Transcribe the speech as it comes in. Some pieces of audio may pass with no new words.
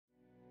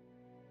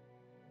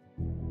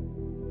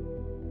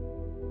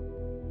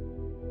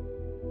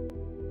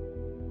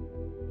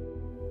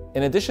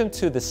In addition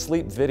to the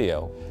sleep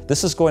video,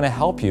 this is going to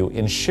help you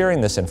in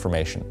sharing this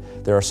information.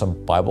 There are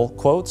some Bible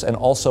quotes and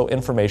also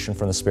information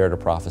from the Spirit of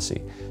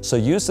Prophecy. So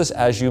use this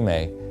as you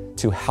may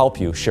to help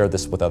you share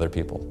this with other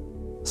people.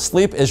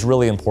 Sleep is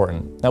really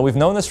important. Now, we've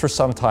known this for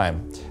some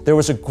time. There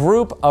was a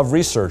group of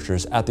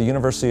researchers at the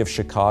University of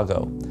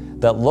Chicago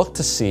that looked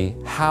to see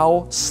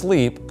how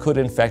sleep could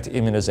affect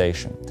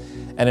immunization.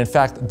 And in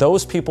fact,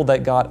 those people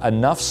that got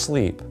enough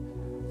sleep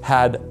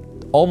had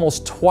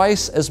almost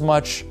twice as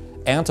much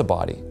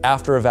antibody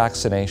after a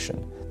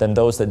vaccination than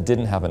those that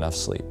didn't have enough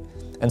sleep.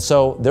 And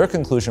so their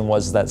conclusion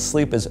was that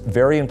sleep is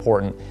very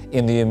important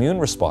in the immune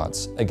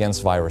response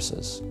against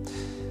viruses.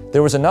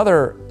 There was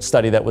another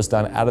study that was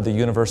done out of the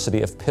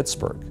University of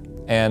Pittsburgh,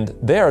 and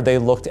there they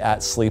looked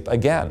at sleep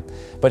again.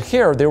 But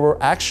here they were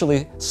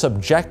actually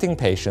subjecting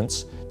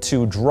patients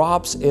to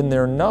drops in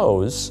their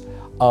nose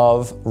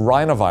of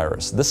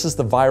rhinovirus. This is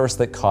the virus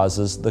that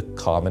causes the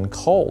common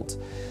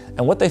cold.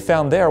 And what they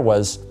found there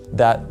was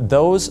that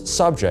those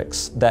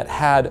subjects that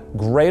had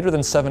greater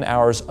than 7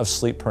 hours of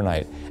sleep per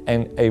night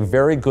and a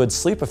very good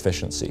sleep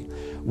efficiency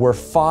were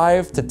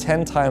 5 to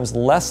 10 times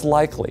less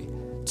likely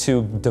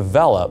to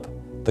develop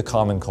the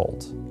common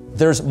cold.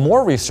 There's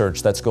more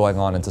research that's going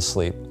on into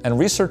sleep, and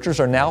researchers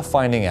are now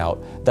finding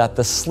out that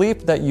the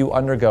sleep that you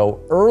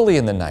undergo early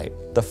in the night,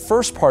 the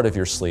first part of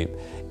your sleep,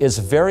 is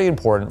very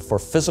important for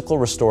physical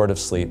restorative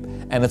sleep,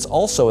 and it's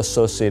also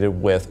associated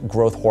with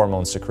growth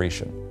hormone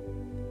secretion.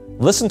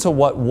 Listen to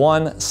what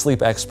one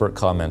sleep expert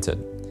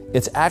commented.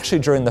 It's actually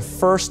during the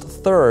first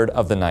third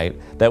of the night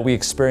that we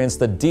experience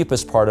the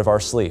deepest part of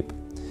our sleep.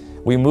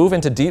 We move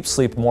into deep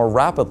sleep more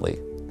rapidly,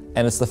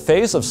 and it's the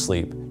phase of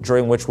sleep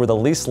during which we're the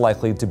least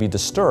likely to be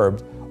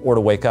disturbed or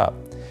to wake up.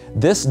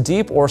 This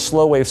deep or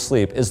slow wave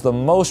sleep is the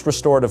most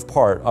restorative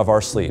part of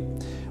our sleep.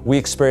 We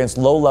experience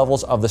low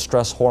levels of the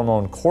stress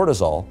hormone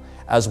cortisol,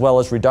 as well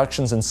as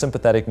reductions in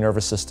sympathetic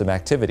nervous system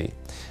activity.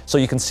 So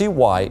you can see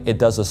why it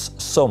does us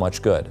so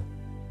much good.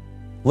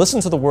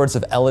 Listen to the words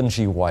of Ellen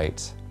G.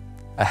 White,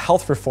 a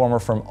health reformer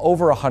from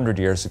over 100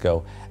 years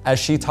ago, as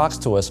she talks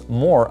to us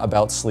more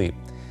about sleep.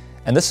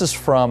 And this is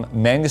from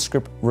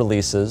Manuscript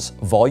Releases,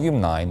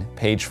 Volume 9,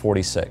 page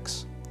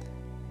 46.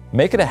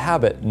 Make it a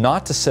habit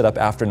not to sit up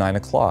after 9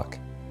 o'clock.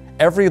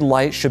 Every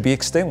light should be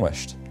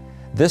extinguished.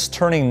 This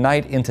turning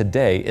night into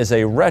day is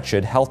a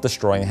wretched,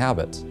 health-destroying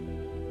habit.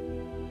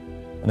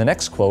 And the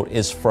next quote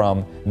is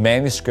from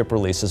Manuscript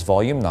Releases,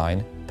 Volume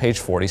 9, page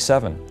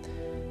 47.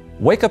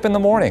 Wake up in the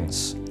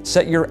mornings.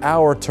 Set your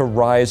hour to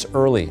rise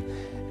early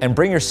and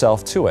bring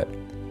yourself to it.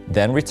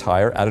 Then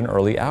retire at an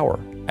early hour.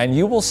 And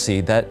you will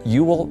see that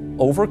you will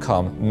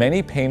overcome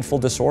many painful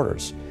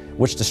disorders,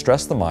 which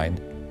distress the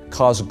mind,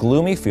 cause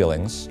gloomy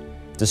feelings,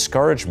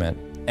 discouragement,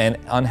 and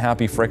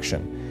unhappy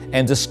friction,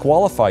 and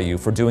disqualify you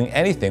for doing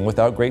anything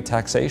without great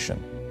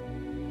taxation.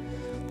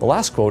 The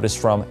last quote is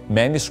from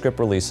Manuscript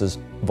Releases,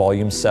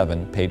 Volume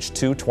 7, page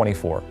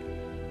 224.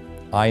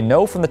 I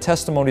know from the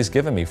testimonies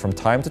given me from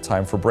time to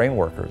time for brain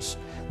workers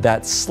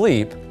that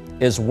sleep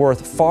is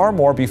worth far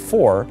more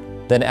before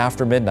than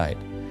after midnight.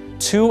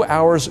 2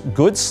 hours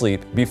good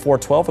sleep before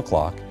 12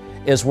 o'clock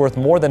is worth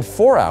more than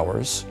 4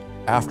 hours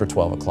after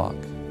 12 o'clock.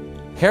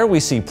 Here we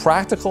see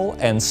practical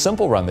and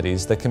simple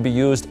remedies that can be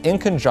used in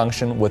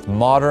conjunction with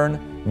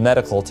modern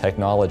medical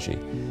technology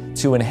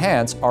to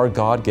enhance our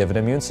God-given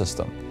immune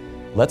system.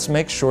 Let's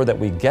make sure that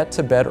we get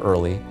to bed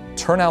early,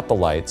 turn out the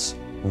lights,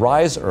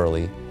 rise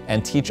early,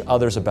 and teach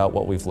others about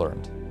what we've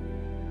learned.